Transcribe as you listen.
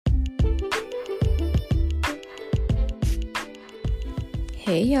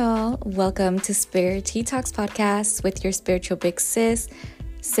Hey y'all, welcome to Spirit Tea Talks podcast with your spiritual big sis,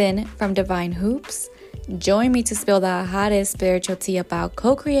 Sin from Divine Hoops. Join me to spill the hottest spiritual tea about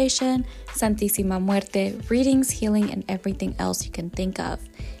co-creation, Santísima Muerte, readings, healing, and everything else you can think of.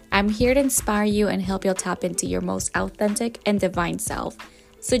 I'm here to inspire you and help you tap into your most authentic and divine self.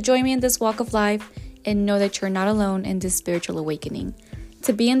 So join me in this walk of life and know that you're not alone in this spiritual awakening.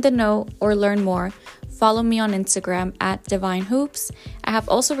 To be in the know or learn more, follow me on Instagram at Divine Hoops. I have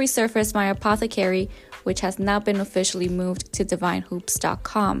also resurfaced my apothecary, which has now been officially moved to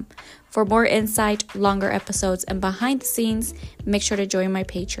divinehoops.com. For more insight, longer episodes, and behind the scenes, make sure to join my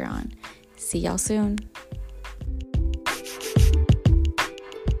Patreon. See y'all soon.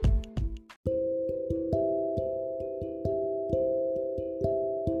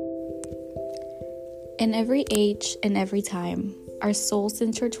 In every age and every time, our souls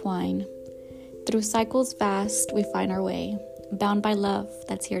intertwine. Through cycles vast, we find our way, bound by love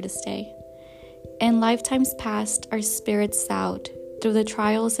that's here to stay. In lifetimes past, our spirits sought, through the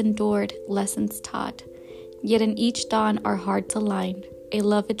trials endured, lessons taught. Yet in each dawn, our hearts align, a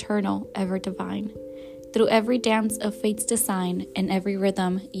love eternal, ever divine. Through every dance of fate's design, and every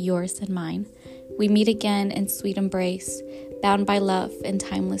rhythm, yours and mine, we meet again in sweet embrace, bound by love and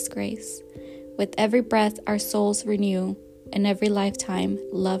timeless grace. With every breath, our souls renew, in every lifetime,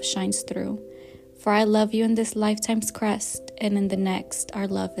 love shines through. For I love you in this lifetime's crest, and in the next, our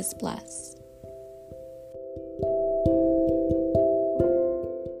love is blessed.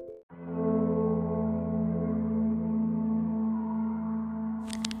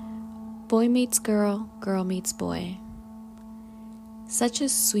 Boy meets girl, girl meets boy. Such a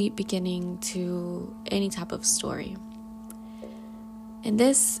sweet beginning to any type of story. In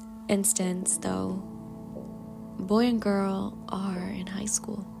this instance, though, boy and girl are in high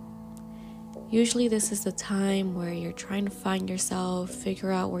school. Usually this is the time where you're trying to find yourself,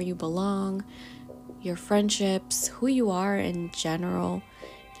 figure out where you belong, your friendships, who you are in general,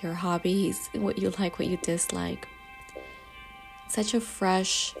 your hobbies, what you like, what you dislike. Such a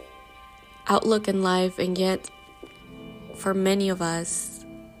fresh outlook in life, and yet for many of us,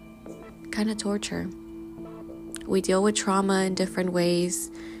 kind of torture. We deal with trauma in different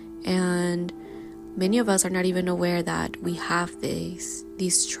ways, and many of us are not even aware that we have these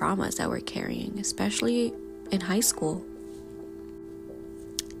traumas that we're carrying, especially in high school.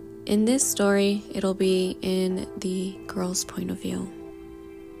 In this story, it'll be in the girl's point of view,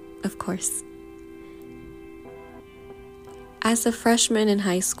 of course. As a freshman in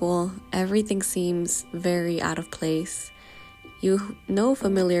high school, everything seems very out of place. You know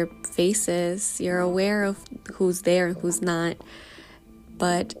familiar faces, you're aware of who's there and who's not,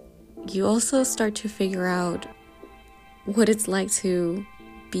 but you also start to figure out what it's like to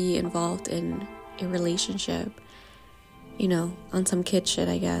be involved in a relationship, on some kid shit,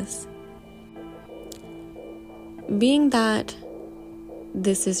 I guess. Being that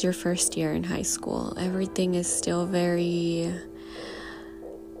this is your first year in high school, everything is still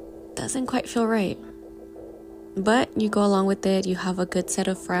doesn't quite feel right. But you go along with it, you have a good set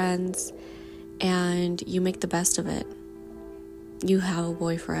of friends, and you make the best of it. You have a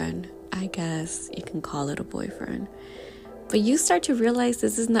boyfriend. I guess you can call it a boyfriend. But you start to realize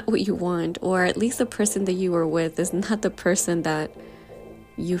this is not what you want, or at least the person that you were with is not the person that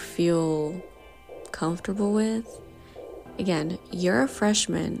you feel comfortable with. Again, you're a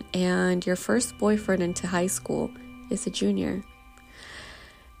freshman, and your first boyfriend into high school is a junior.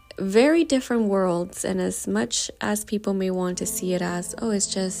 Very different worlds, and as much as people may want to see it as, it's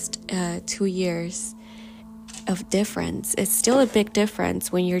just 2 years of difference, it's still a big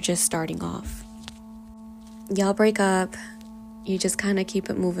difference when you're just starting off. Y'all break up, you just kind of keep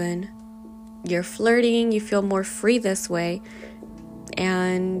it moving. You're flirting, you feel more free this way,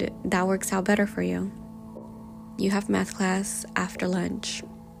 and that works out better for you. You have math class after lunch.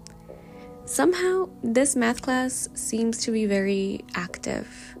 Somehow, this math class seems to be very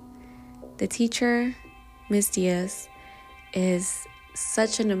active. The teacher, Ms. Diaz, is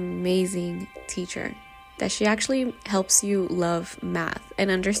such an amazing teacher that she actually helps you love math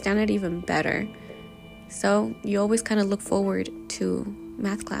and understand it even better. So you always kind of look forward to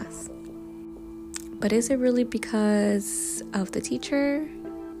math class. But is it really because of the teacher,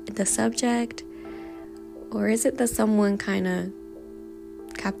 the subject, or is it that someone kind of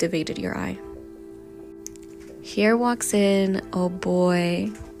captivated your eye? Here walks in a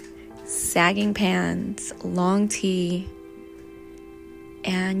boy, sagging pants, long tee,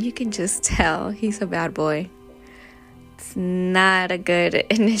 and you can just tell he's a bad boy. It's not a good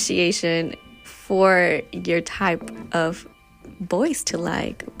initiation for your type of boys to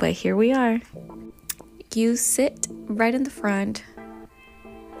like, but here we are. You sit right in the front,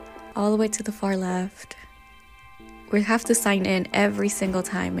 all the way to the far left. We have to sign in every single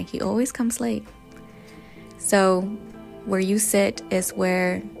time, and he always comes late. So where you sit is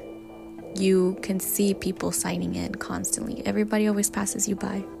where you can see people signing in constantly. Everybody always passes you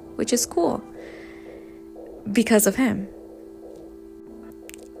by, which is cool because of him.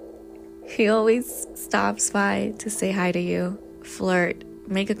 He always stops by to say hi to you, flirt,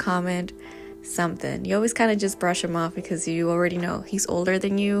 make a comment, something. You always kind of just brush him off because you already know he's older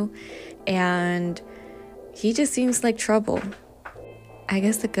than you, and he just seems like trouble. I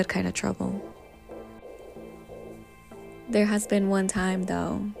guess the good kind of trouble. There has been one time,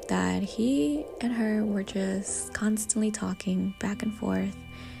 though, that he and her were just constantly talking back and forth.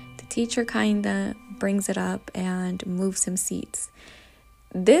 The teacher kind of brings it up and moves him seats.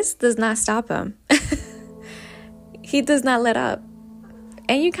 This does not stop him. He does not let up.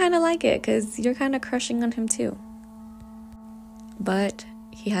 And you kind of like it because you're kind of crushing on him too. But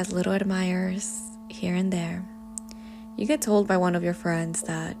he has little admirers here and there. You get told by one of your friends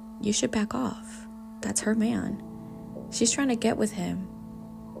that you should back off. That's her man. She's trying to get with him.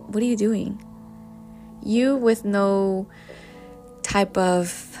 What are you doing? You with no type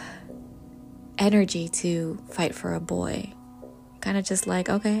of energy to fight for a boy. Kind of just like,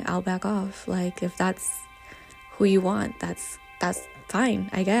 okay, I'll back off. Like, if that's who you want, that's fine,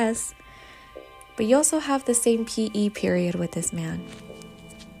 I guess. But you also have the same PE period with this man.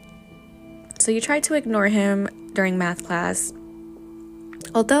 So you try to ignore him during math class.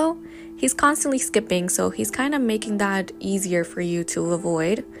 Although he's constantly skipping, so he's kind of making that easier for you to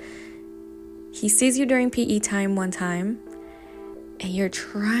avoid. He sees you during PE time one time, and you're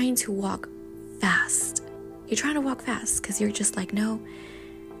trying to walk fast. You're trying to walk fast because you're just like, no,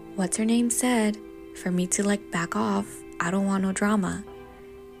 what's her name said for me to like back off. I don't want no drama.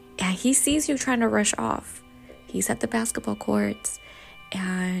 And he sees you trying to rush off. He's at the basketball courts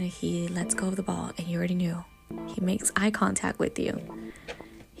and he lets go of the ball, and you already knew. He makes eye contact with you.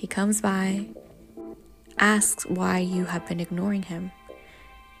 He comes by, asks why you have been ignoring him.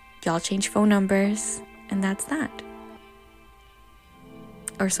 Y'all change phone numbers, and that's that.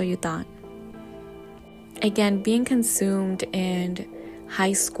 Or so you thought. Again, being consumed in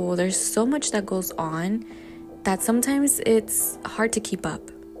high school, there's so much that goes on that sometimes it's hard to keep up,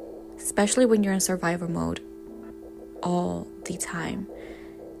 especially when you're in survivor mode all the time.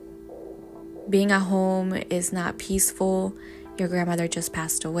 Being at home is not peaceful. Your grandmother just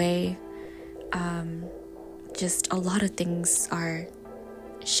passed away. Just a lot of things are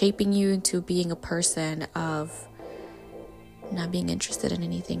shaping you into being a person of not being interested in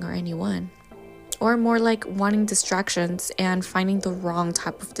anything or anyone. Or more like wanting distractions and finding the wrong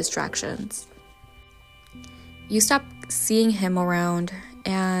type of distractions. You stop seeing him around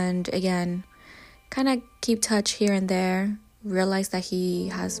and again, kind of keep touch here and there. Realize that he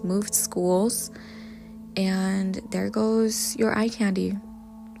has moved schools, and there goes your eye candy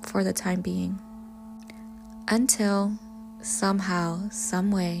for the time being. Until somehow,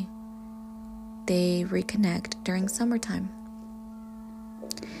 some way, they reconnect during summertime.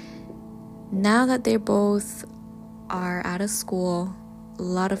 Now that they both are out of school, a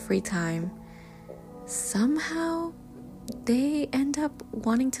lot of free time, somehow they end up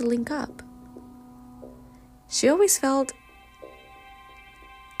wanting to link up. She always felt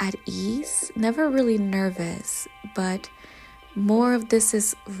at ease, never really nervous, but more of this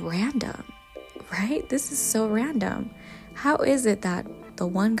is random, right? This is so random. How is it that the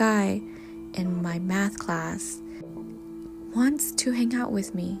one guy in my math class wants to hang out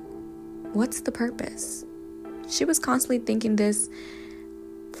with me? What's the purpose? She was constantly thinking this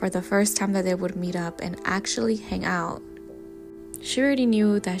for the first time that they would meet up and actually hang out. She already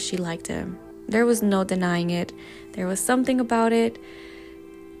knew that she liked him. There was no denying it. There was something about it.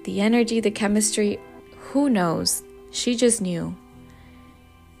 The energy, the chemistry, who knows? She just knew.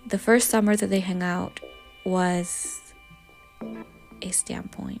 The first summer that they hung out was a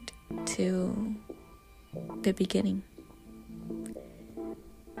standpoint to the beginning.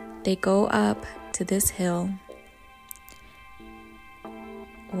 They go up to this hill,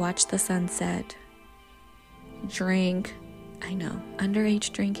 watch the sunset, drink. I know,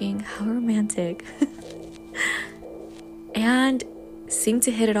 underage drinking, how romantic. And seem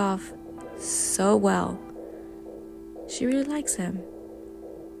to hit it off so well. She really likes him.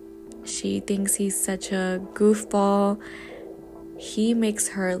 She thinks he's such a goofball. He makes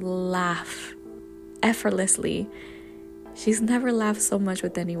her laugh effortlessly. She's never laughed so much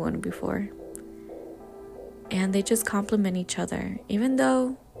with anyone before. And they just compliment each other. Even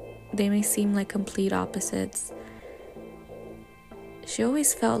though they may seem like complete opposites, she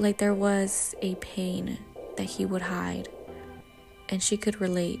always felt like there was a pain that he would hide. And she could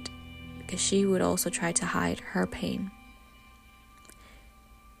relate because she would also try to hide her pain.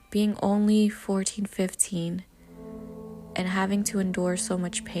 Being only 14, 15, and having to endure so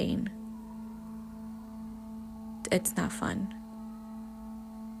much pain, it's not fun.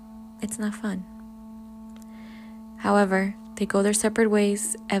 It's not fun. However, they go their separate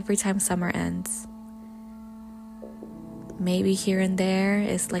ways every time summer ends. Maybe here and there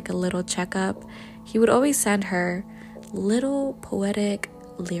is like a little checkup. He would always send her little poetic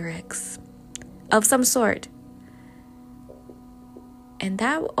lyrics of some sort. And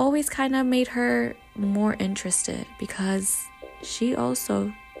that always kind of made her more interested because she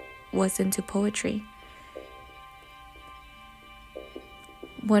also was into poetry.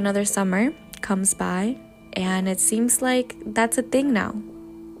 One other summer comes by, and it seems like that's a thing now.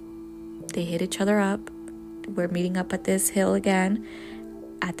 They hit each other up. We're meeting up at this hill again.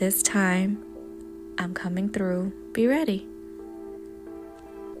 At this time, I'm coming through. Be ready.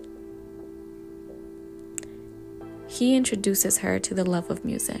 He introduces her to the love of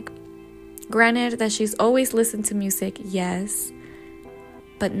music. Granted that she's always listened to music, yes,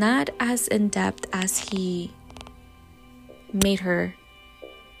 but not as in depth as he made her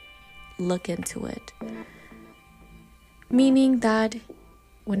look into it. Meaning that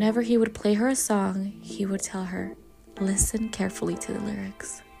whenever he would play her a song, he would tell her, listen carefully to the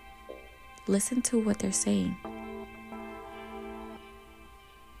lyrics. Listen to what they're saying.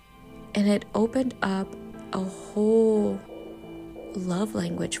 And it opened up a whole love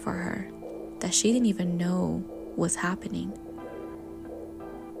language for her that she didn't even know was happening.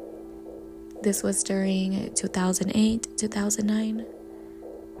 This was during 2008, 2009.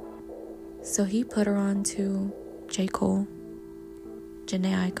 So he put her on to J. Cole,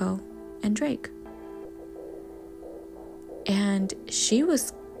 Jhené Aiko, and Drake. And she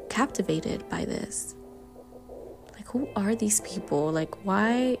was captivated by this. Like, who are these people? Like,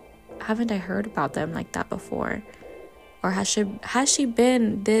 why haven't I heard about them like that before? Or has she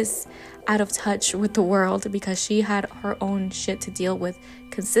been this out of touch with the world because she had her own shit to deal with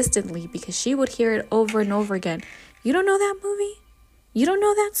consistently, because she would hear it over and over again. You don't know that movie? You don't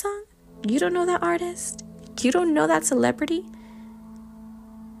know that song? You don't know that artist? You don't know that celebrity?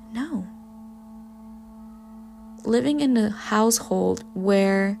 No. Living in a household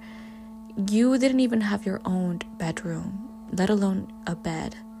where you didn't even have your own bedroom, let alone a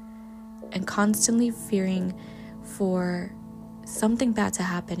bed, and constantly fearing for something bad to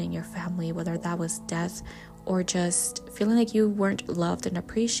happen in your family, whether that was death or just feeling like you weren't loved and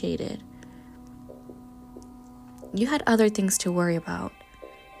appreciated. You had other things to worry about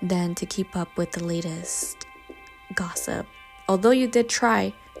than to keep up with the latest gossip, although you did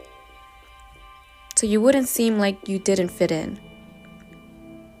try, so you wouldn't seem like you didn't fit in.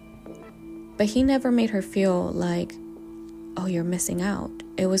 But he never made her feel like, oh, you're missing out.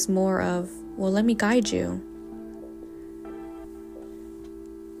 It was more of, well, let me guide you.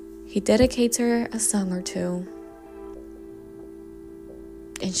 He dedicates her a song or two,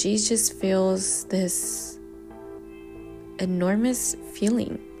 and she just feels this enormous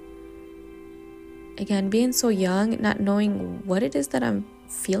feeling. Again, being so young, not knowing what it is that I'm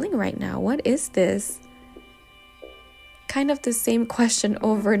feeling right now. What is this? Kind of the same question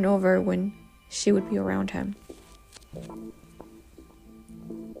over and over when she would be around him.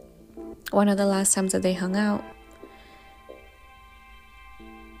 One of the last times that they hung out,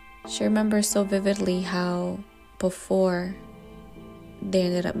 she remembers so vividly how before they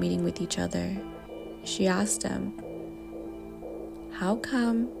ended up meeting with each other, she asked him, how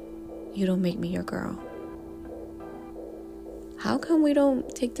come you don't make me your girl? How come we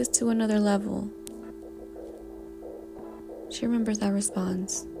don't take this to another level? She remembers that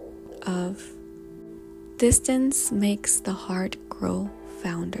response of, distance makes the heart grow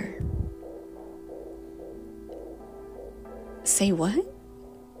fonder. Say what?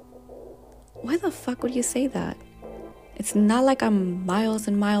 Why the fuck would you say that? It's not like I'm miles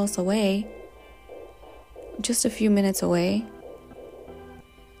and miles away. Just a few minutes away.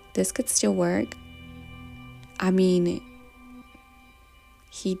 This could still work. I mean,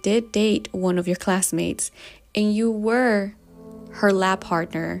 he did date one of your classmates, and you were her lab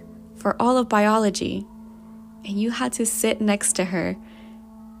partner for all of biology, and you had to sit next to her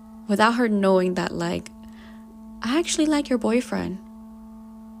without her knowing that, like, I actually like your boyfriend,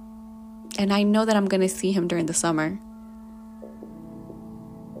 and I know that I'm gonna see him during the summer.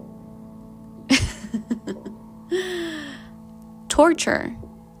 Torture.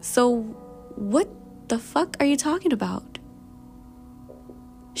 So what the fuck are you talking about?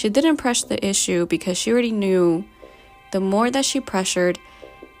 She didn't press the issue because she already knew the more that she pressured,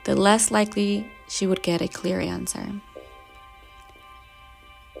 the less likely she would get a clear answer.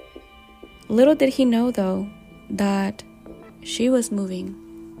 Little did he know, though, that she was moving.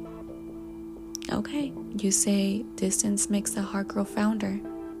 Okay, you say distance makes the heart grow fonder.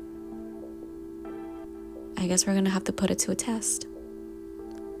 I guess we're gonna have to put it to a test.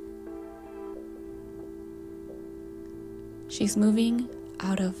 She's moving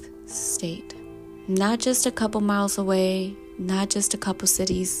out of state. Not just a couple miles away, not just a couple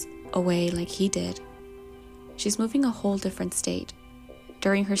cities away like he did. She's moving a whole different state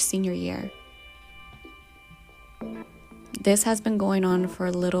during her senior year. This has been going on for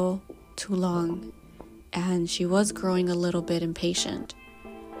a little too long, and she was growing a little bit impatient.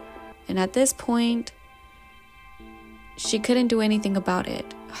 And at this point, she couldn't do anything about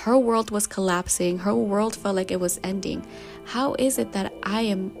it. Her world was collapsing. Her world felt like it was ending. How is it that I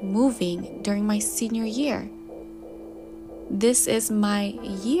am moving during my senior year? This is my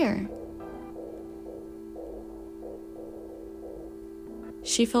year.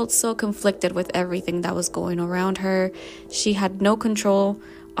 She felt so conflicted with everything that was going around her. She had no control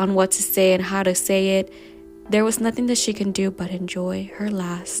on what to say and how to say it. There was nothing that she can do but enjoy her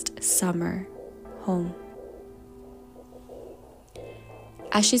last summer home.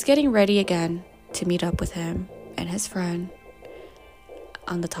 As she's getting ready again to meet up with him and his friend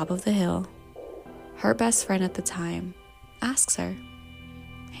on the top of the hill, her best friend at the time asks her,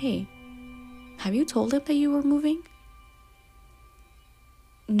 "Hey, have you told him that you were moving?"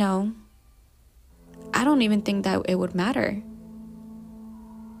 "No, I don't even think that it would matter."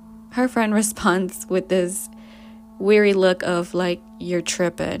 Her friend responds with this weary look of like, "You're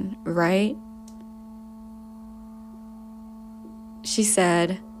tripping, right?" She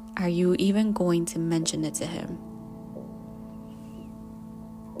said, "Are you even going to mention it to him?"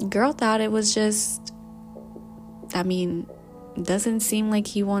 Girl thought it was just, doesn't seem like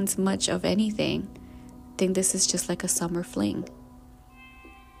he wants much of anything. Think this is just like a summer fling.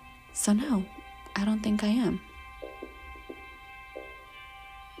 So no, I don't think I am.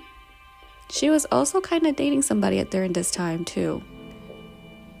 She was also kind of dating somebody during this time too.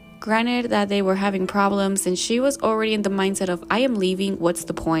 Granted that they were having problems, and she was already in the mindset of, I am leaving, what's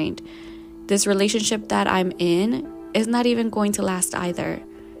the point? This relationship that I'm in is not even going to last either.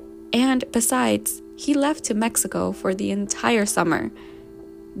 And besides, he left to Mexico for the entire summer.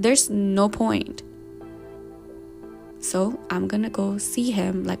 There's no point. So I'm gonna go see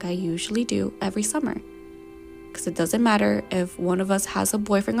him like I usually do every summer. Because it doesn't matter if one of us has a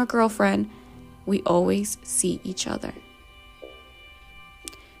boyfriend or girlfriend, we always see each other.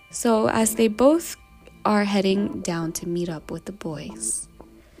 So as they both are heading down to meet up with the boys,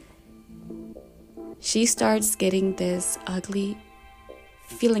 she starts getting this ugly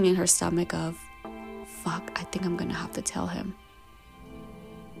feeling in her stomach of, fuck, I think I'm gonna have to tell him.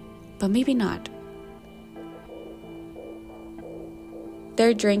 But maybe not.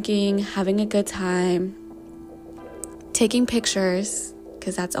 They're drinking, having a good time, taking pictures,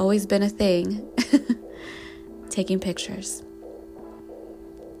 because that's always been a thing. Taking pictures.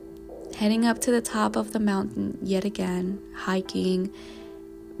 Heading up to the top of the mountain yet again, hiking,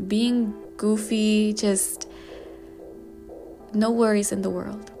 being goofy, just no worries in the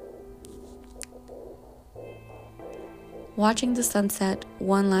world. Watching the sunset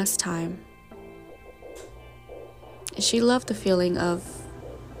one last time. She loved the feeling of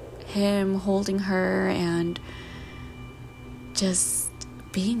him holding her and just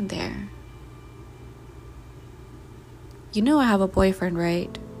being there. You know I have a boyfriend,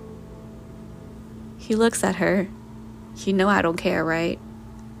 right? He looks at her. You know I don't care, right?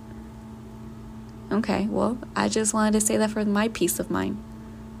 Okay, well, I just wanted to say that for my peace of mind.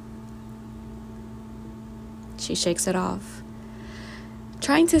 She shakes it off,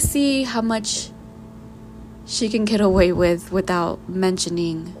 trying to see how much she can get away with without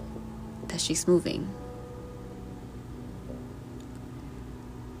mentioning that she's moving.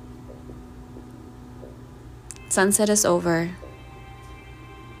 Sunset is over.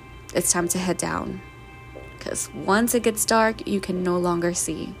 It's time to head down. Because once it gets dark, you can no longer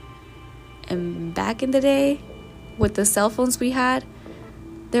see. And back in the day, with the cell phones we had,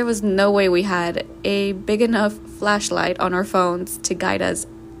 there was no way we had a big enough flashlight on our phones to guide us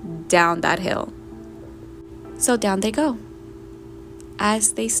down that hill. So down they go.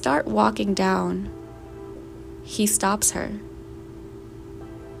 As they start walking down, he stops her.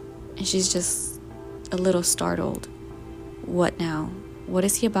 And she's just a little startled. What now? What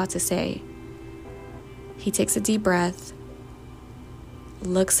is he about to say? He takes a deep breath,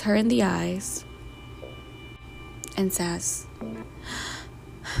 looks her in the eyes, and says,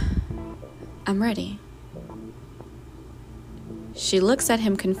 "I'm ready." She looks at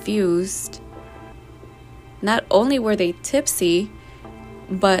him confused. Not only were they tipsy,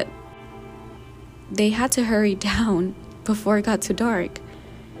 but they had to hurry down before it got too dark.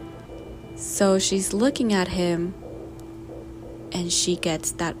 So she's looking at him, and she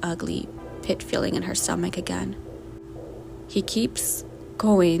gets that ugly pit feeling in her stomach again. He keeps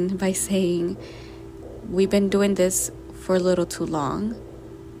going by saying, "We've been doing this for a little too long.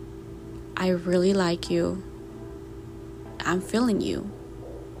 I really like you. I'm feeling you.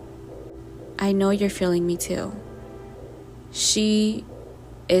 I know you're feeling me too." She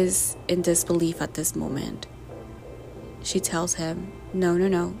is in disbelief at this moment. She tells him,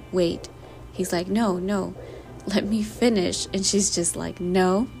 no, wait. He's like, no, let me finish. And she's just like,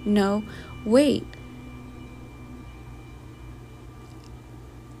 no, wait.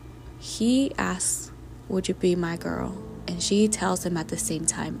 He asks, "Would you be my girl?" And she tells him at the same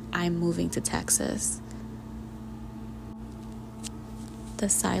time, "I'm moving to Texas." The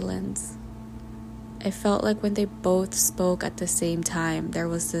silence. It felt like when they both spoke at the same time, there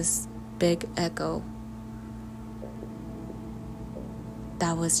was this big echo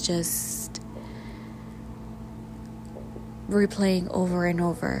that was just replaying over and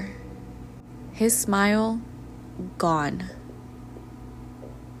over. His smile, gone.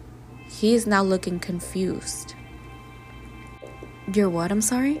 He is now looking confused. "You're what? I'm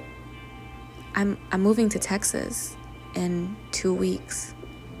sorry?" I'm moving to Texas in 2 weeks.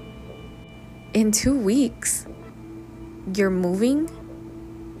 In 2 weeks? You're moving?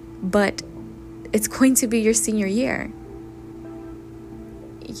 But it's going to be your senior year.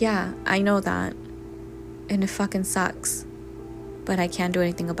 Yeah, I know that. And it fucking sucks. But I can't do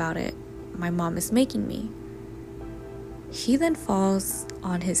anything about it. My mom is making me. He then falls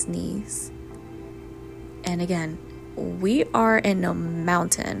on his knees. And again, we are in a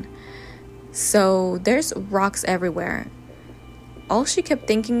mountain. So there's rocks everywhere. All she kept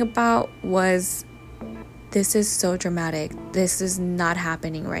thinking about was, this is so dramatic. This is not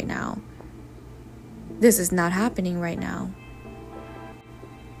happening right now. This is not happening right now.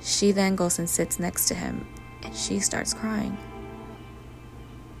 She then goes and sits next to him, and she starts crying.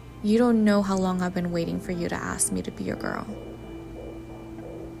 "You don't know how long I've been waiting for you to ask me to be your girl."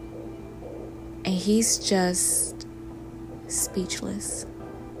 And he's just speechless.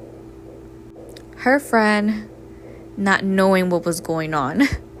 Her friend, not knowing what was going on,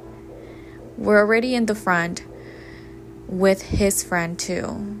 we're already in the front with his friend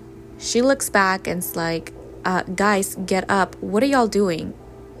too. She looks back and's like, "Guys, get up. What are y'all doing?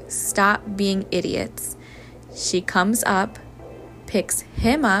 Stop being idiots." She comes up, picks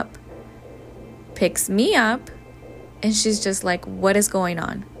him up, picks me up, and she's just like, "What is going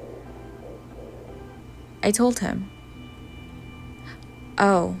on?" I told him.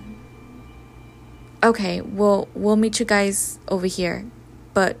 "Oh, okay, we'll meet you guys over here,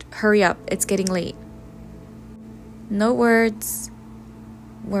 but hurry up, it's getting late." No words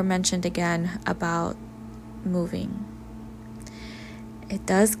were mentioned again about moving. It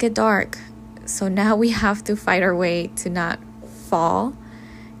does get dark, so now we have to fight our way to not fall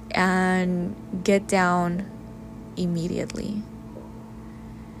and get down immediately.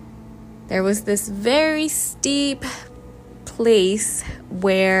 There was this very steep place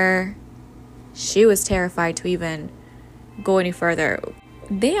where she was terrified to even go any further.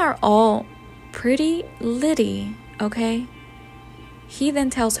 They are all pretty litty, okay? He then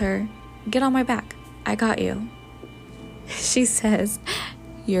tells her, "Get on my back. I got you." She says,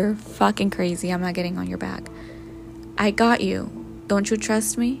 "You're fucking crazy. I'm not getting on your back. I got you. Don't you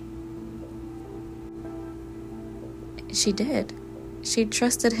trust me?" She did. She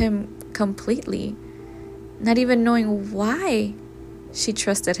trusted him completely, not even knowing why she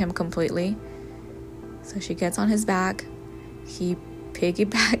trusted him completely. So she gets on his back. He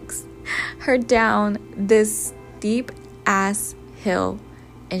piggybacks her down this steep ass hill,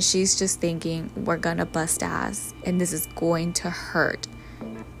 and she's just thinking, we're gonna bust ass, and this is going to hurt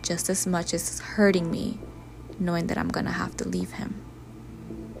just as much as it's hurting me, knowing that I'm gonna have to leave him.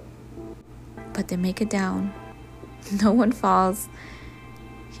 But they make it down. No one falls.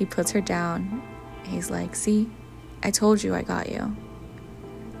 He puts her down. He's like, "See, I told you I got you."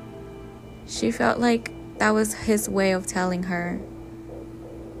 She felt like that was his way of telling her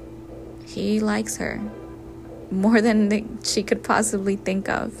he likes her more than she could possibly think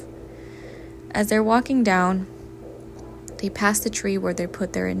of. As they're walking down, they pass the tree where they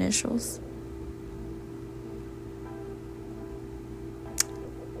put their initials.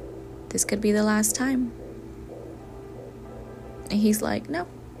 This could be the last time. And he's like, "No,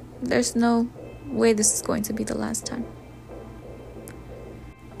 there's no way this is going to be the last time."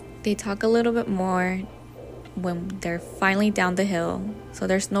 They talk a little bit more when they're finally down the hill, so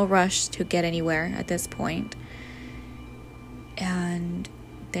there's no rush to get anywhere at this point. And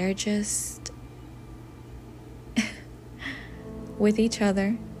they're just with each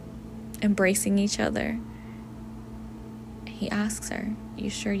other, embracing each other, he asks her, "You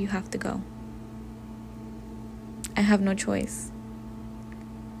sure you have to go? I have no choice.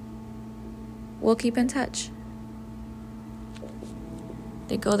 We'll keep in touch."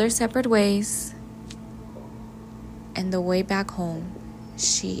 They go their separate ways. And the way back home,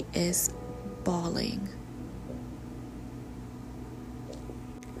 she is bawling.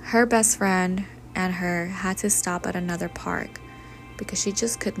 Her best friend and her had to stop at another park because she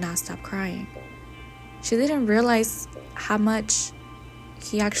just could not stop crying. She didn't realize how much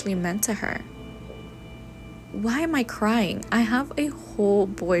he actually meant to her. Why am I crying? I have a whole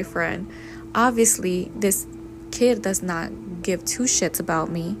boyfriend. Obviously, this kid does not give two shits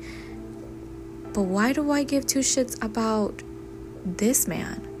about me. But why do I give two shits about this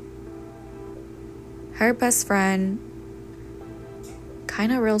man? Her best friend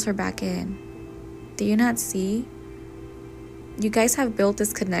kind of reeled her back in. Do you not see? You guys have built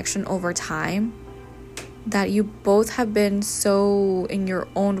this connection over time that you both have been so in your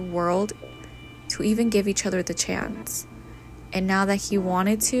own world to even give each other the chance. And now that he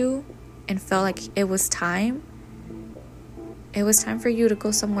wanted to and felt like it was time for you to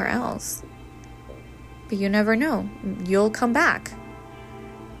go somewhere else. But you never know. You'll come back.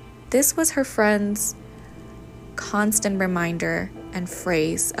 This was her friend's constant reminder and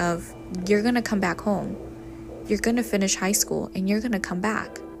phrase of, you're going to come back home. You're going to finish high school and you're going to come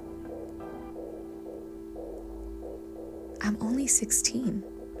back. I'm only 16.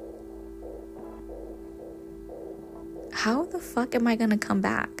 How the fuck am I going to come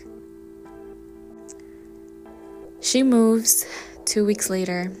back? She moves 2 weeks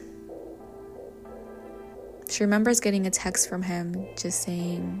later. She remembers getting a text from him just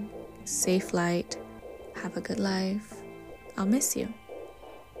saying, "Safe flight, have a good life, I'll miss you."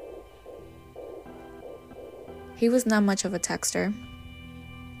 He was not much of a texter.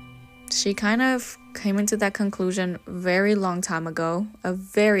 She kind of came into that conclusion a very long time ago.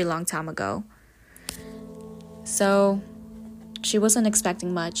 So she wasn't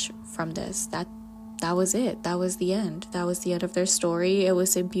expecting much from this. That was it. That was the end. That was the end of their story. It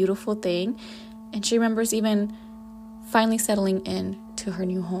was a beautiful thing. And she remembers even finally settling in to her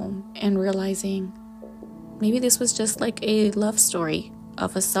new home and realizing maybe this was just like a love story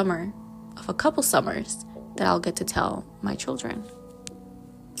of a couple summers that I'll get to tell my children.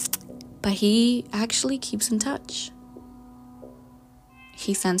 But he actually keeps in touch.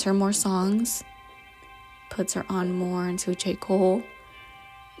 He sends her more songs, puts her on more into J. Cole.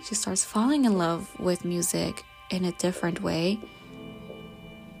 She starts falling in love with music in a different way.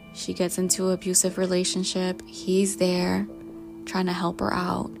 She gets into an abusive relationship. He's there trying to help her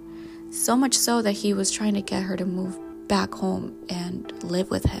out. So much so that he was trying to get her to move back home and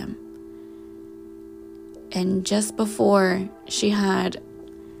live with him. And just before she had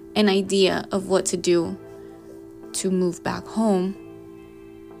an idea of what to do to move back home,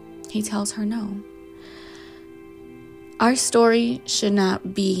 he tells her no. Our story should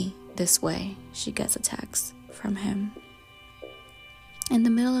not be this way. She gets a text from him in the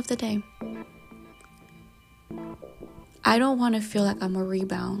middle of the day. I don't want to feel like I'm a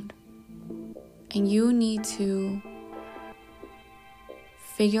rebound. And you need to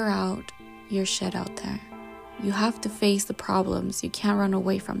figure out your shit out there. You have to face the problems. You can't run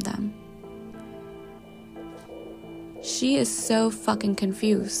away from them. She is so fucking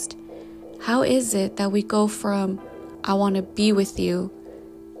confused. How is it that we go from, I want to be with you,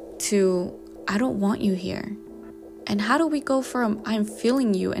 to, I don't want you here? And how do we go from, I'm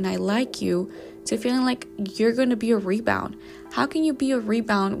feeling you and I like you, to feeling like you're going to be a rebound? How can you be a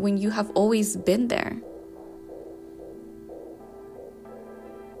rebound when you have always been there?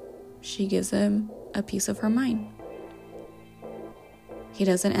 She gives him a piece of her mind. He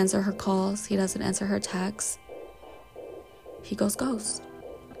doesn't answer her calls. He doesn't answer her texts. He goes ghost.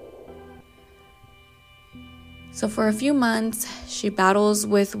 So for a few months, she battles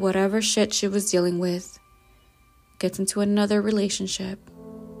with whatever shit she was dealing with, gets into another relationship.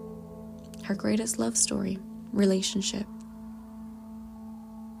 Her greatest love story, relationship.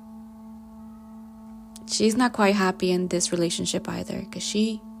 She's not quite happy in this relationship either, because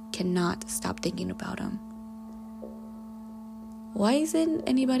she cannot stop thinking about him. Why isn't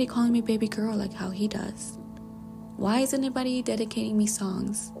anybody calling me baby girl like how he does? Why isn't anybody dedicating me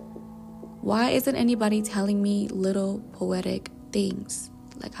songs? Why isn't anybody telling me little poetic things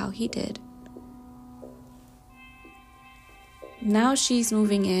like how he did? Now she's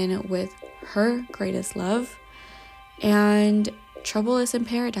moving in with her greatest love, and trouble is in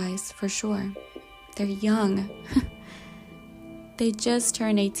paradise for sure. They're young. They just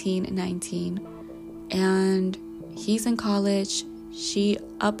turned 18 and 19, and he's in college, She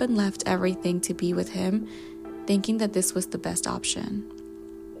up and left everything to be with him, thinking that this was the best option.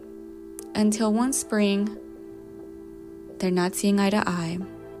 Until one spring, they're not seeing eye to eye.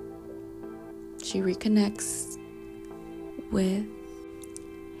 She reconnects with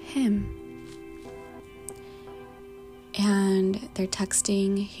him. And they're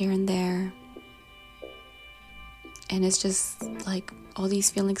texting here and there. And it's just like all these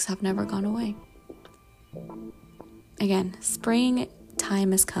feelings have never gone away. Again, spring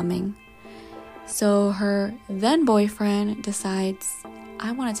time is coming. So her then boyfriend decides,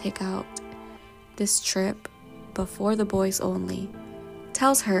 I want to take out this trip before the boys only.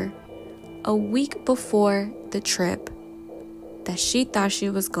 Tells her a week before the trip that she thought she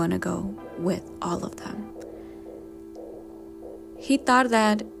was going to go with all of them. He thought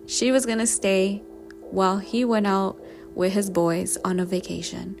that she was going to stay while he went out with his boys on a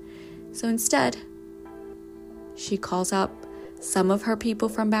vacation. So instead, she calls up some of her people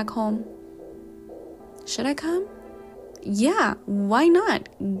from back home. Should I come? Yeah, why not?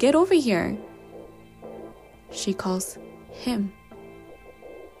 Get over here. She calls him.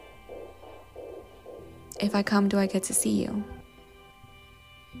 If I come, do I get to see you?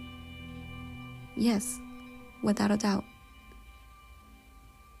 Yes, without a doubt.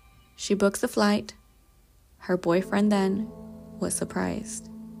 She books the flight. Her boyfriend then was surprised.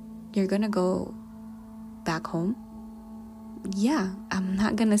 You're gonna go back home? Yeah, I'm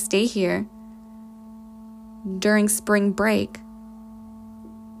not gonna stay here. During spring break,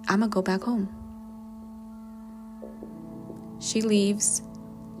 I'm gonna go back home. She leaves,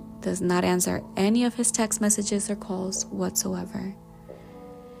 does not answer any of his text messages or calls whatsoever.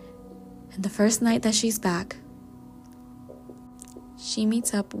 And the first night that she's back, she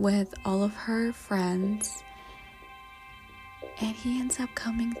meets up with all of her friends, and he ends up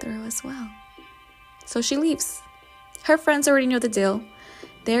coming through as well. So she leaves. Her friends already know the deal.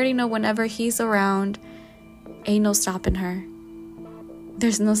 They already know whenever he's around, ain't no stopping her.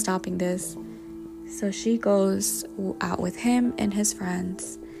 There's no stopping this. So she goes out with him and his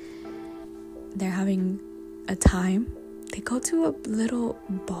friends. They're having a time. They go to a little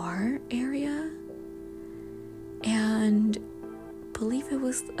bar area, and believe it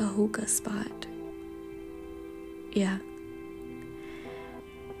was a hookah spot. Yeah.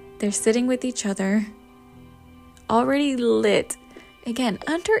 They're sitting with each other, already lit. Again,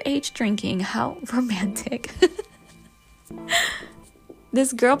 underage drinking. How romantic.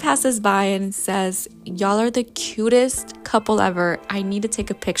 This girl passes by and says, y'all are the cutest couple ever. I need to take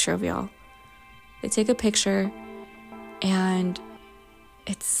a picture of y'all. They take a picture, and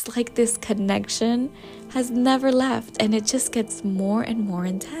it's like this connection has never left, and it just gets more and more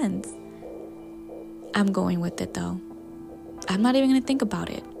intense. I'm going with it though. I'm not even going to think about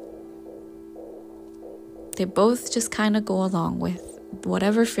it. They both just kind of go along with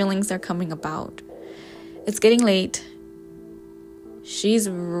whatever feelings are coming about. It's getting late. She's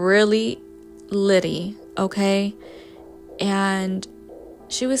really litty, okay? And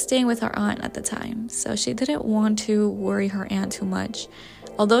she was staying with her aunt at the time, so she didn't want to worry her aunt too much.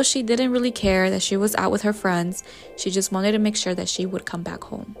 Although she didn't really care that she was out with her friends, she just wanted to make sure that she would come back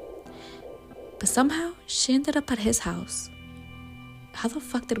home. But somehow, she ended up at his house. How the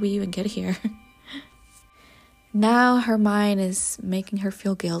fuck did we even get here? Now her mind is making her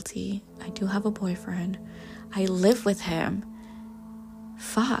feel guilty. I do have a boyfriend. I live with him.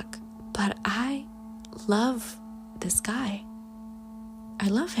 Fuck. But I love this guy. I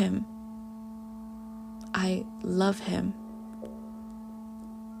love him. I love him.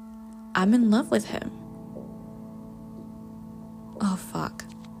 I'm in love with him. Oh, fuck.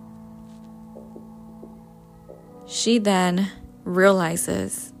 She then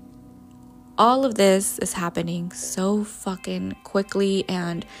realizes all of this is happening so fucking quickly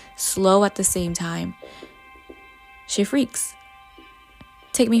and slow at the same time. She freaks.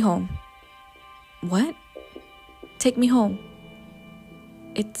 Take me home. What? Take me home.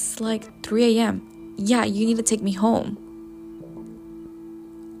 It's like 3 a.m. Yeah, you need to take me home.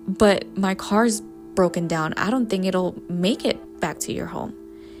 But my car's broken down. I don't think it'll make it back to your home.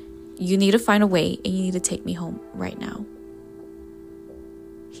 You need to find a way, and you need to take me home right now.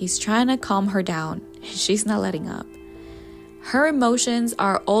 He's trying to calm her down. She's not letting up. Her emotions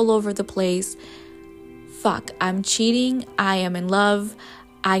are all over the place. Fuck, I'm cheating. I am in love.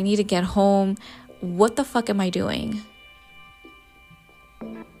 I need to get home. What the fuck am I doing?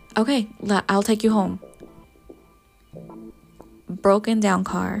 Okay, I'll take you home. Broken down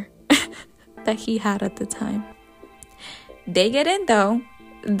car that he had at the time. They get in though.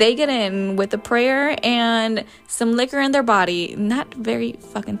 They get in with a prayer and some liquor in their body. Not very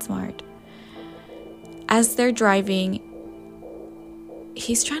fucking smart. As they're driving,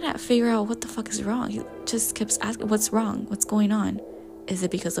 he's trying to figure out what the fuck is wrong. He just keeps asking, what's wrong? What's going on? Is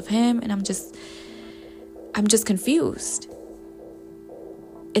it because of him? And I'm just confused.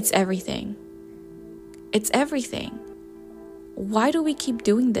 It's everything. It's everything. Why do we keep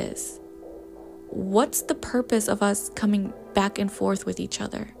doing this? What's the purpose of us coming back and forth with each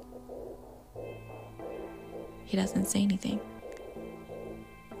other? He doesn't say anything.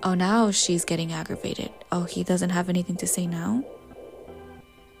 Oh, now she's getting aggravated. Oh, he doesn't have anything to say now?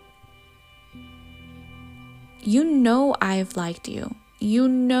 You know I've liked you. You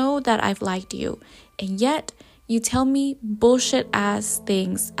know that I've liked you. And yet, you tell me bullshit ass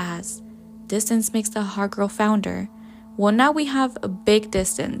things as distance makes the heart grow fonder. Well, now we have a big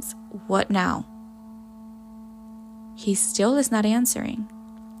distance. What now? He still is not answering.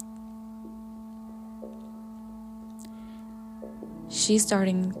 She's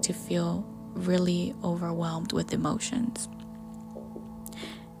starting to feel really overwhelmed with emotions.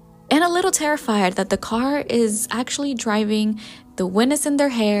 And a little terrified that the car is actually driving, the wind is in their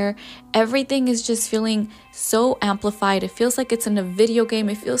hair, everything is just feeling so amplified. It feels like it's in a video game.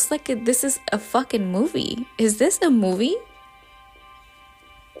 It feels like this is a fucking movie. Is this a movie?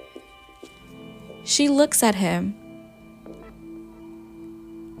 She looks at him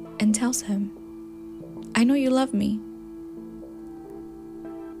and tells him, I know you love me.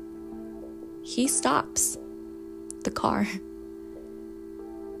 He stops the car.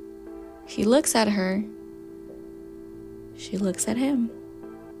 He looks at her. She looks at him.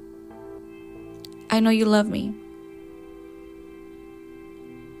 I know you love me.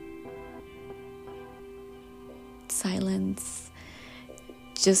 Silence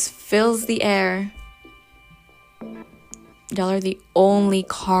just fills the air. Y'all are the only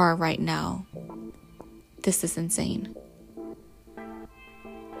car right now. This is insane.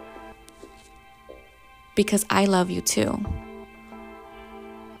 Because I love you too.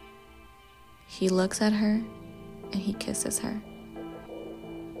 He looks at her and he kisses her.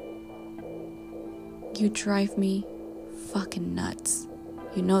 You drive me fucking nuts.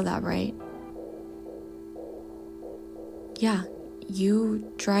 You know that, right? Yeah,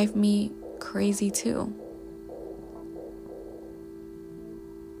 you drive me crazy too.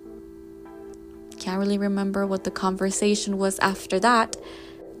 Can't really remember what the conversation was after that.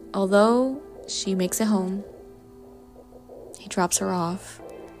 Although she makes it home. He drops her off.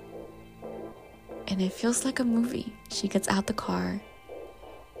 And it feels like a movie. She gets out the car.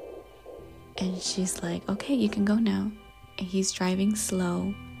 And she's like, okay, you can go now. And he's driving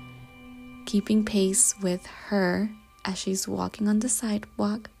slow, keeping pace with her as she's walking on the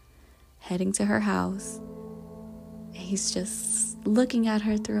sidewalk, heading to her house. And he's just looking at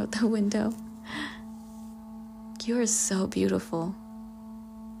her through the window. You are so beautiful.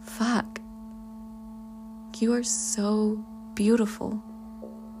 Fuck. You are so beautiful.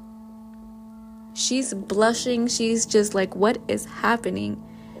 She's blushing. She's just like, what is happening?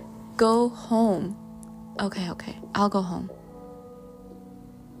 Go home. Okay, I'll go home.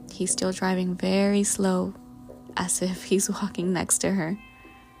 He's still driving very slow, as if he's walking next to her.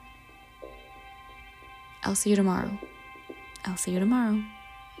 I'll see you tomorrow. I'll see you tomorrow.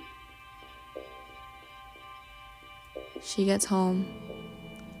 She gets home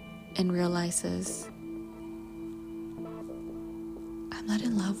and realizes, I'm not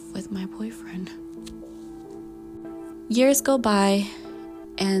in love with my boyfriend. Years go by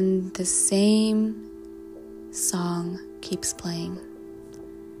and the same song keeps playing.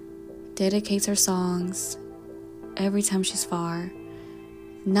 Dedicates her songs every time she's far.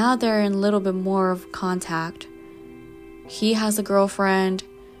 Now they're in a little bit more of contact. He has a girlfriend.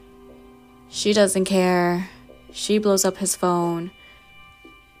 She doesn't care. She blows up his phone.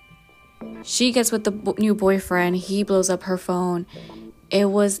 She gets with the new boyfriend. He blows up her phone. It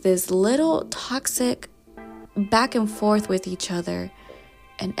was this little toxic back and forth with each other.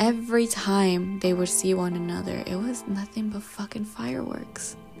 And every time they would see one another, it was nothing but fucking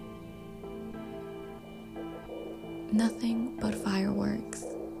fireworks. Nothing but fireworks.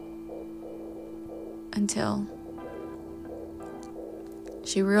 Until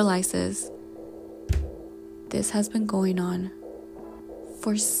she realizes this has been going on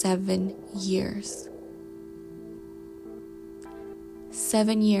for 7 years.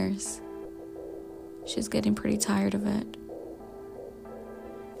 7 years. She's getting pretty tired of it.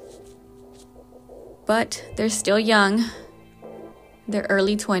 But they're still young. They're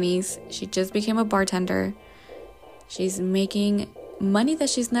early 20s. She just became a bartender. She's making money that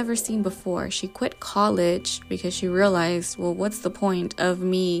she's never seen before. She quit college because she realized, well, what's the point of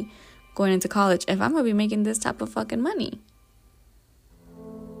me going into college if I'm going to be making this type of fucking money?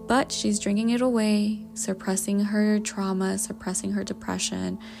 But she's drinking it away, suppressing her trauma, suppressing her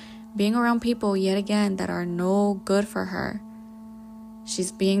depression, being around people yet again that are no good for her.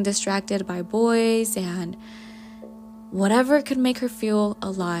 She's being distracted by boys and whatever could make her feel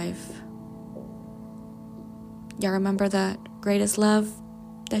alive. Y'all remember that greatest love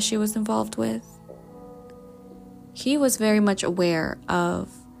that she was involved with? He was very much aware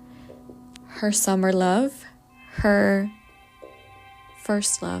of her summer love, her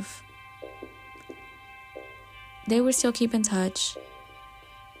first love. They would still keep in touch,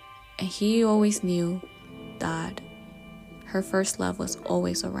 and he always knew that her first love was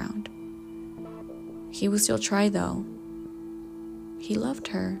always around. He would still try though. He loved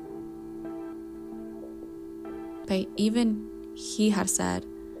her. But even he had said,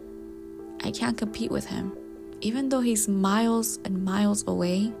 I can't compete with him. Even though he's miles and miles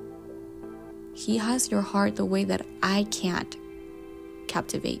away, he has your heart the way that I can't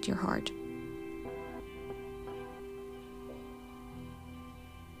captivate your heart.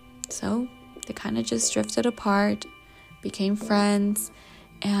 So they kind of just drifted apart, became friends,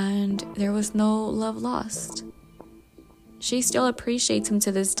 and there was no love lost. She still appreciates him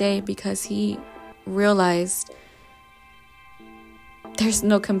to this day because he realized there's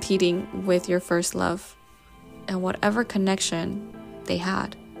no competing with your first love, and whatever connection they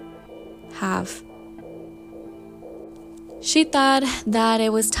have. She thought that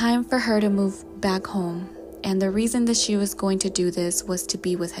it was time for her to move back home, and the reason that she was going to do this was to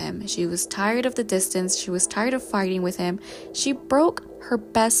be with him. She was tired of the distance. She was tired of fighting with him. She broke her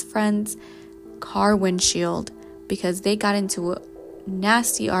best friend's car windshield because they got into a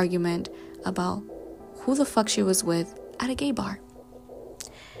nasty argument about who the fuck she was with at a gay bar.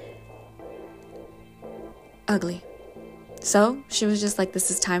 Ugly. So she was just like,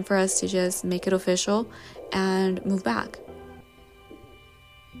 this is time for us to just make it official and move back.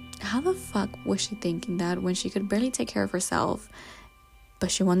 How the fuck was she thinking that when she could barely take care of herself, but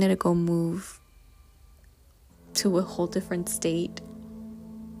she wanted to go move to a whole different state?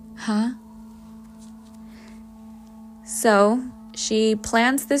 Huh? So she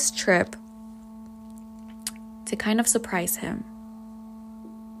plans this trip to kind of surprise him.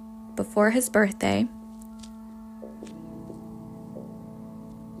 Before his birthday,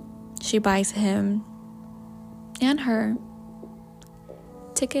 she buys him and her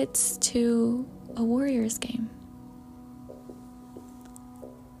tickets to a Warriors game.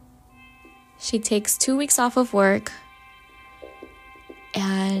 She takes 2 weeks off of work,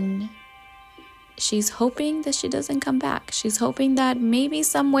 and she's hoping that she doesn't come back. She's hoping that maybe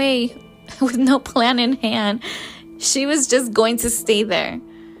some way, with no plan in hand, she was just going to stay there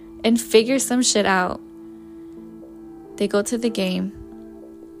and figure some shit out. They go to the game.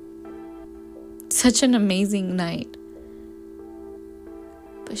 Such an amazing night.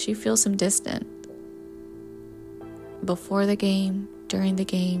 But she feels him distant. Before the game, during the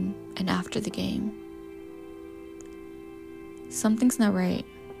game, and after the game. Something's not right.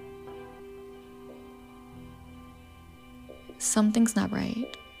 Something's not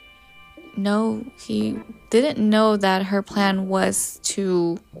right. No, he didn't know that her plan was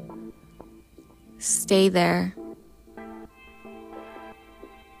to stay there.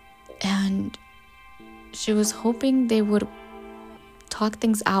 And she was hoping they would talk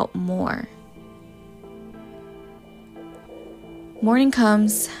things out more. Morning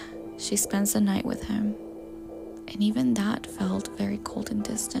comes, she spends the night with him, and even that felt very cold and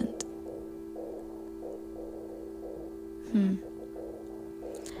distant.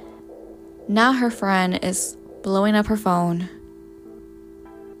 Now her friend is blowing up her phone.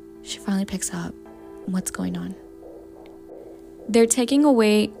 She finally picks up. What's going on? They're taking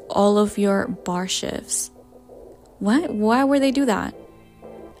away all of your bar shifts. What? Why would they do that?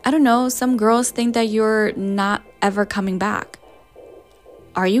 I don't know. Some girls think that you're not ever coming back.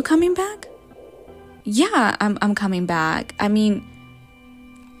 Are you coming back? Yeah, I'm coming back. I mean,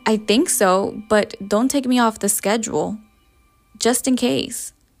 I think so, but don't take me off the schedule. Just in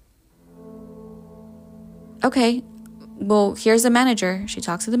case. Okay, well, here's the manager. She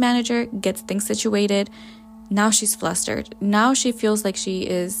talks to the manager, gets things situated. Now she's flustered. Now she feels like she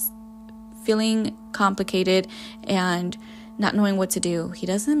is feeling complicated and not knowing what to do. He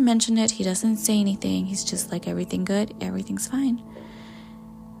doesn't mention it. He doesn't say anything. He's just like, everything good? Everything's fine.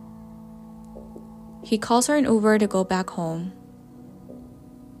 He calls her an Uber to go back home.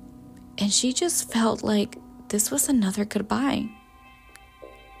 And she just felt like this was another goodbye.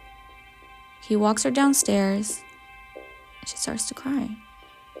 He walks her downstairs. And she starts to cry.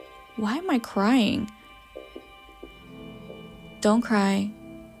 Why am I crying? Don't cry.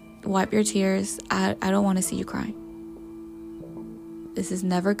 Wipe your tears. I don't want to see you cry. This is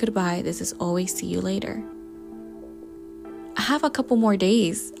never goodbye. This is always see you later. I have a couple more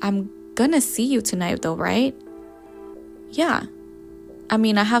days. I'm gonna see you tonight though, right? Yeah. I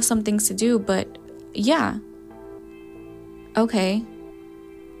mean, I have some things to do, but yeah. Okay.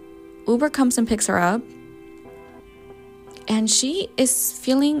 Uber comes and picks her up. And she is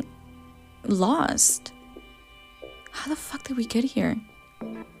feeling lost. How the fuck did we get here?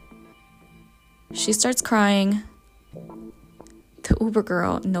 She starts crying. The Uber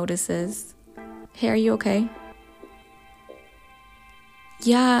girl notices. Hey, are you okay?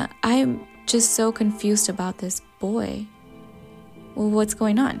 Yeah, I'm just so confused about this boy. Well, what's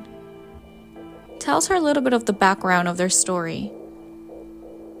going on? Tells her a little bit of the background of their story.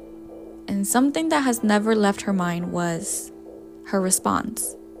 And something that has never left her mind was her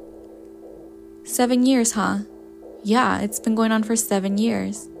response. 7 years, huh? Yeah, it's been going on for 7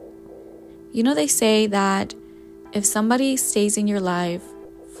 years. You know, they say that if somebody stays in your life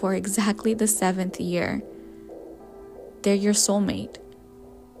for exactly the 7th year, they're your soulmate.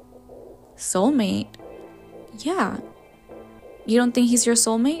 Soulmate? Yeah. You don't think he's your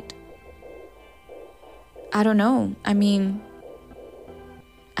soulmate? I don't know. I mean,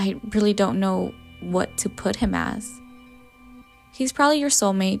 I really don't know what to put him as. He's probably your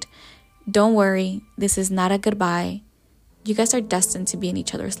soulmate. Don't worry, this is not a goodbye. You guys are destined to be in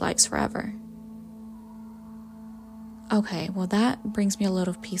each other's lives forever. Okay, well that brings me a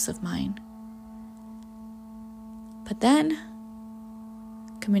little peace of mind. But then,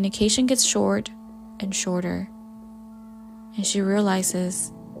 communication gets short and shorter. And she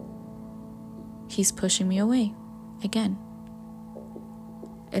realizes he's pushing me away again.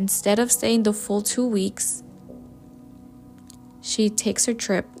 Instead of staying the full 2 weeks, she takes her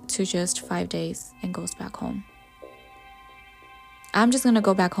trip to just 5 days and goes back home. I'm just gonna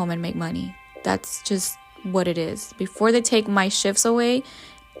go back home and make money. That's just what it is. Before they take my shifts away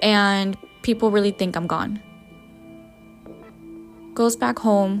and people really think I'm gone. Goes back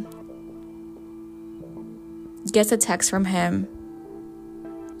home, gets a text from him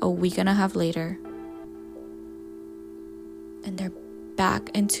a week and a half later, and they're back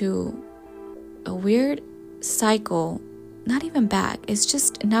into a weird cycle. Not even back, it's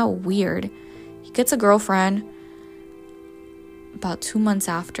just now weird. He gets a girlfriend about 2 months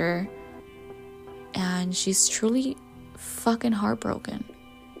after, and she's truly fucking heartbroken.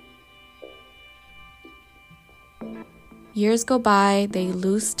 Years go by, they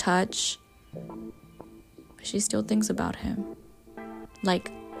lose touch, but she still thinks about him.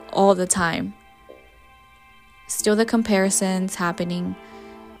 Like, all the time. Still the comparisons happening,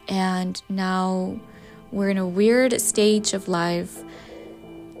 and now we're in a weird stage of life.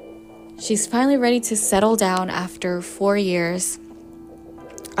 She's finally ready to settle down after 4 years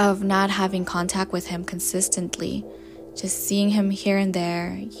of not having contact with him consistently. Just seeing him here and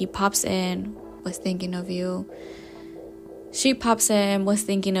there. He pops in, was thinking of you. She pops in, was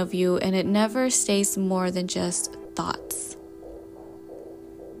thinking of you, and it never stays more than just thoughts.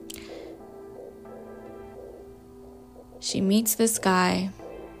 She meets this guy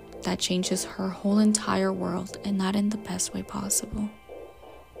that changes her whole entire world, and not in the best way possible.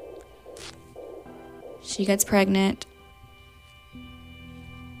 She gets pregnant.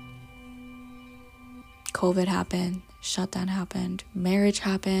 COVID happened. Shutdown happened. Marriage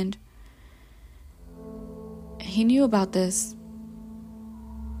happened. He knew about this.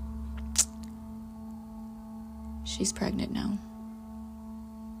 She's pregnant now.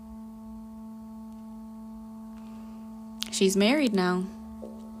 She's married now.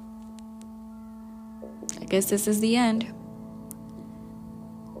 I guess this is the end.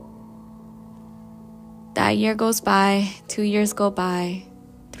 That year goes by, 2 years go by,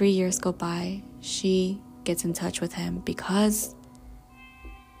 3 years go by. She gets in touch with him because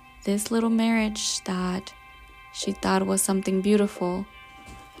this little marriage that she thought was something beautiful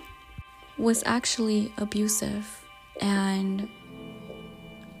was actually abusive and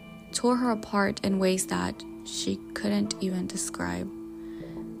tore her apart in ways that she couldn't even describe.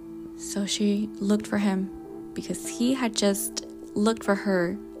 So she looked for him because he had just looked for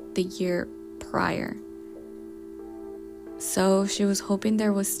her the year prior. So she was hoping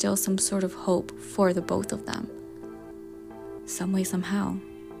there was still some sort of hope for the both of them. Some way, somehow.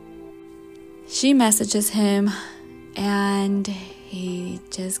 She messages him and he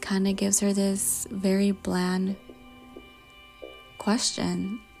just kind of gives her this very bland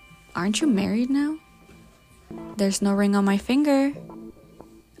question. Aren't you married now? There's no ring on my finger.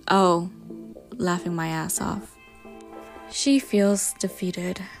 Oh, laughing my ass off. She feels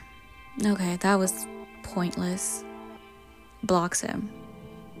defeated. Okay, that was pointless. Blocks him.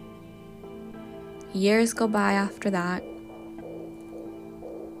 Years go by after that.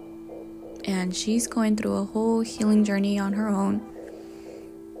 And she's going through a whole healing journey on her own,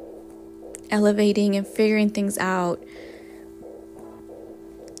 elevating and figuring things out.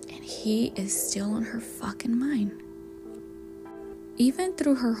 And he is still on her fucking mind. Even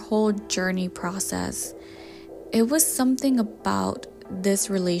through her whole journey process, it was something about this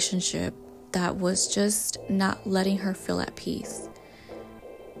relationship that was just not letting her feel at peace.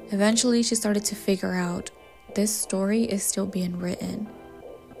 Eventually, she started to figure out this story is still being written.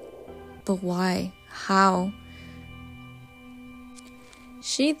 But why? How?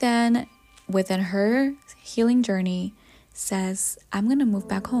 She then, within her healing journey, says, I'm going to move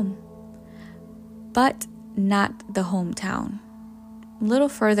back home. But not the hometown. A little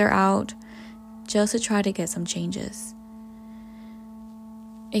further out, just to try to get some changes.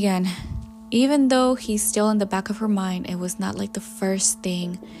 Again, even though he's still in the back of her mind, it was not like the first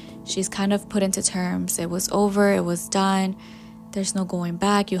thing she's kind of put into terms. It was over, it was done. There's no going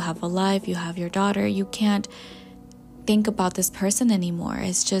back. You have a life, you have your daughter. You can't think about this person anymore.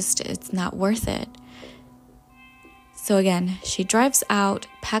 It's not worth it. So again, she drives out,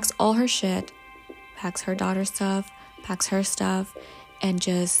 packs all her shit, packs her daughter's stuff, packs her stuff, and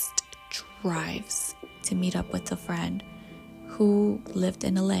just drives to meet up with a friend who lived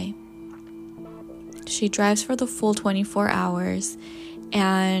in LA. She drives for the full 24 hours,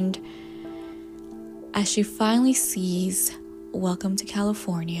 and as she finally sees Welcome to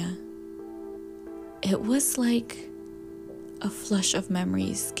California, it was like a flush of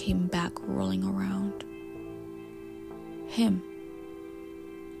memories came back rolling around. Him.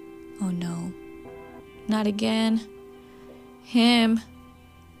 Oh no, not again. Him.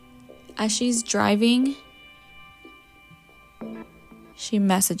 As she's driving, she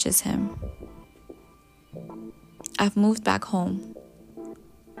messages him. I've moved back home.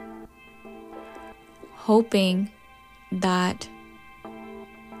 Hoping that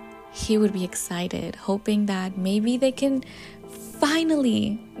he would be excited. Hoping that maybe they can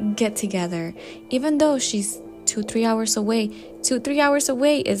finally get together. Even though she's 2-3 hours away. 2-3 hours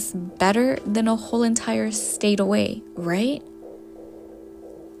away is better than a whole entire state away, right?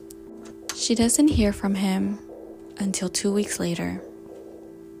 She doesn't hear from him until 2 weeks later.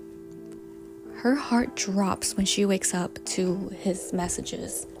 Her heart drops when she wakes up to his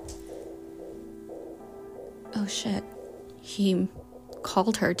messages. Oh shit, he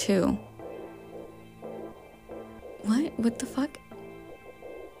called her too. What the fuck?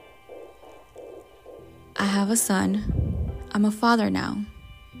 I have a son. I'm a father now.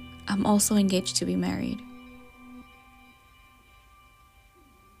 I'm also engaged to be married.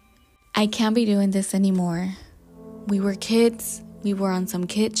 I can't be doing this anymore. We were kids. We were on some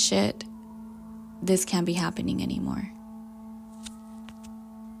kid shit. This can't be happening anymore.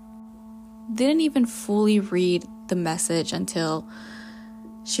 Didn't even fully read the message until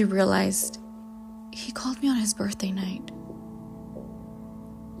she realized he called me on his birthday night.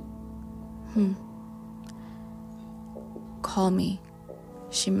 Call me,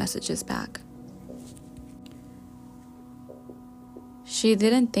 she messages back. She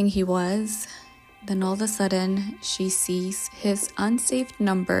didn't think he was. Then all of a sudden, she sees his unsaved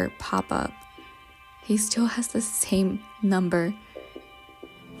number pop up. He still has the same number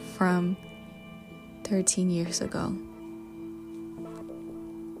from 13 years ago.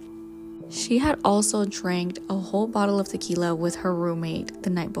 She had also drank a whole bottle of tequila with her roommate the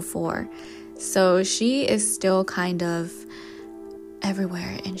night before. So she is still kind of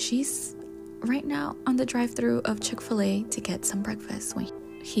everywhere. And she's right now on the drive-thru of Chick-fil-A to get some breakfast when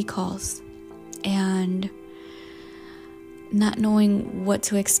he calls. And not knowing what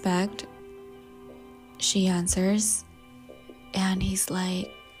to expect, she answers. And he's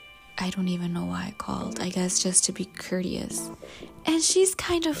like, I don't even know why I called. I guess just to be courteous. And she's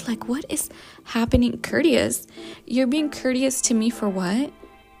kind of like, what is happening? Courteous? You're being courteous to me for what?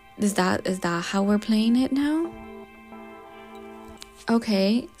 Is that how we're playing it now?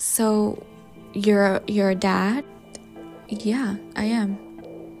 Okay, so you're a dad? Yeah, I am.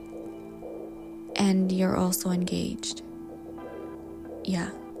 And you're also engaged? Yeah,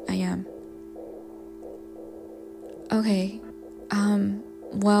 I am. Okay,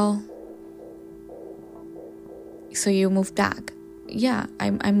 well, so you moved back? Yeah,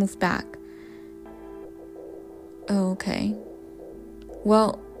 I moved back. Oh, okay.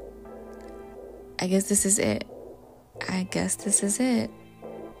 Well, I guess this is it.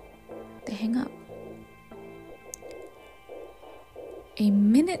 They hang up. A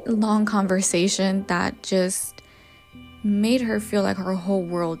minute-long conversation that just made her feel like her whole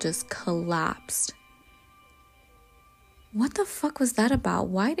world just collapsed. What the fuck was that about?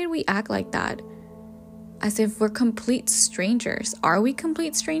 Why did we act like that? As if we're complete strangers. Are we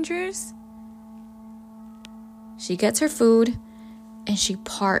complete strangers? She gets her food and she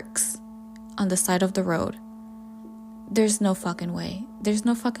parks on the side of the road. There's no fucking way. There's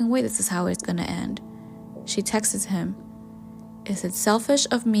no fucking way this is how it's gonna end. She texts him, "Is it selfish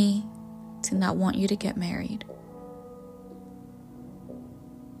of me to not want you to get married?"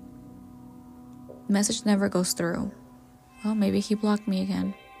 Message never goes through. Well, maybe he blocked me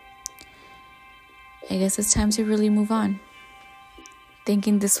again. I guess it's time to really move on.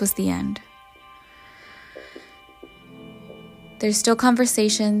 Thinking this was the end. There's still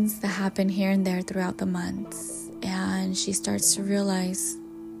conversations that happen here and there throughout the months, and she starts to realize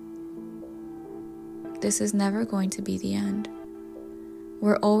this is never going to be the end.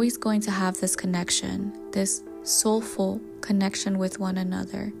 We're always going to have this connection, this soulful connection with one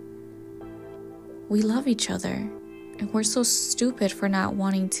another. We love each other, and we're so stupid for not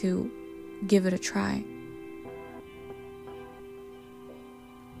wanting to give it a try.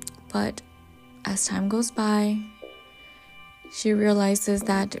 But as time goes by, she realizes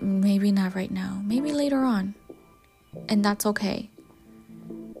that maybe not right now, maybe later on, and that's okay.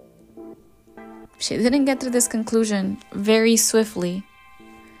 She didn't get to this conclusion very swiftly.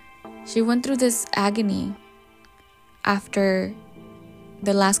 She went through this agony after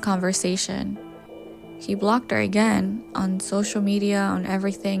the last conversation. He blocked her again on social media, on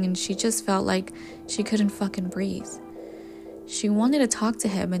everything, and she just felt like she couldn't fucking breathe. She wanted to talk to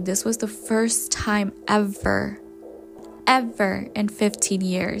him, and this was the first time ever in 15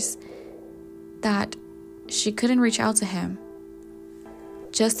 years that she couldn't reach out to him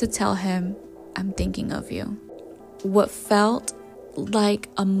just to tell him, "I'm thinking of you." What felt like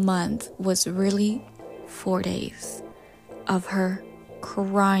a month was really 4 days of her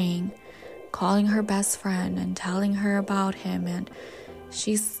crying, calling her best friend and telling her about him, and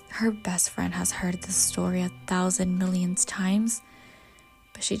her best friend has heard this story 1,000 million times,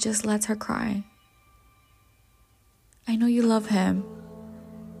 but she just lets her cry. "I know you love him,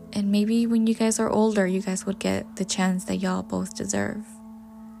 and maybe when you guys are older, you guys would get the chance that y'all both deserve."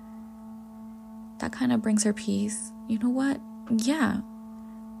 That kind of brings her peace. You know what? Yeah,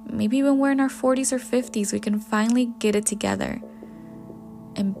 maybe when we're in our 40s or 50s, we can finally get it together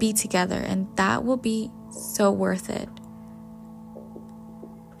and be together, and that will be so worth it.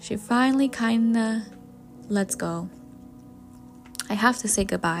 She finally kinda lets go. I have to say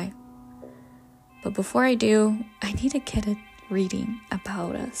goodbye, but before I do, I need to get a reading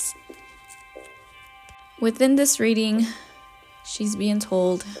about us. Within this reading, she's being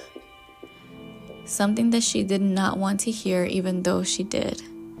told something that she did not want to hear, even though she did.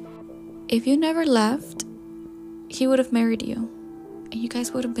 If you never left, he would have married you, and you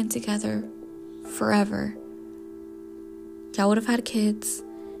guys would have been together forever. Y'all would have had kids.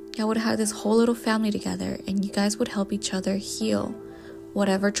 Y'all would have had this whole little family together, and you guys would help each other heal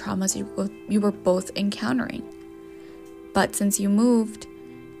whatever traumas you were both encountering. But since you moved,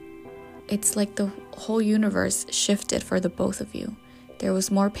 it's like the whole universe shifted for the both of you. There was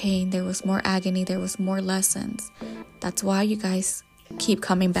more pain, there was more agony, there was more lessons. That's why you guys keep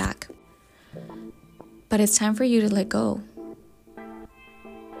coming back. But it's time for you to let go.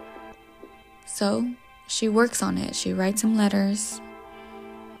 So she works on it. She writes him letters.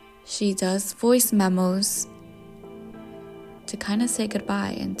 She does voice memos to kind of say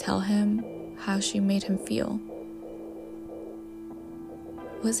goodbye and tell him how she made him feel.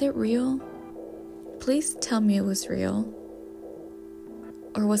 Was it real? Please tell me it was real.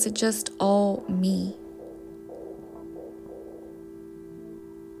 Or was it just all me?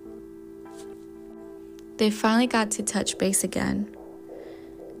 They finally got to touch base again.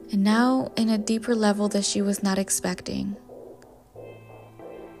 And now in a deeper level that she was not expecting.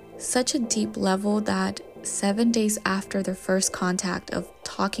 Such a deep level that 7 days after their first contact of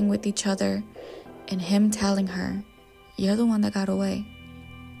talking with each other and him telling her, "You're the one that got away.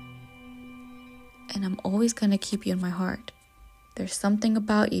 And I'm always going to keep you in my heart. There's something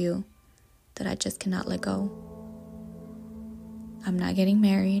about you that I just cannot let go. I'm not getting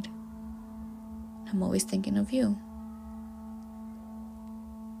married. I'm always thinking of you."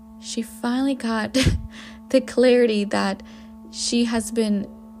 She finally got the clarity that she has been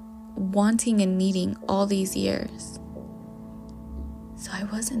wanting and needing all these years. So I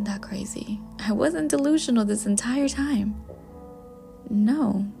wasn't that crazy. I wasn't delusional this entire time.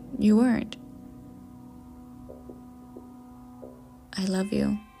 No, you weren't. I love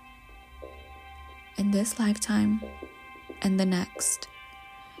you. In this lifetime and the next.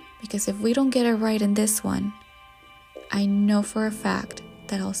 Because if we don't get it right in this one, I know for a fact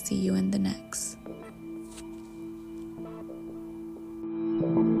that I'll see you in the next.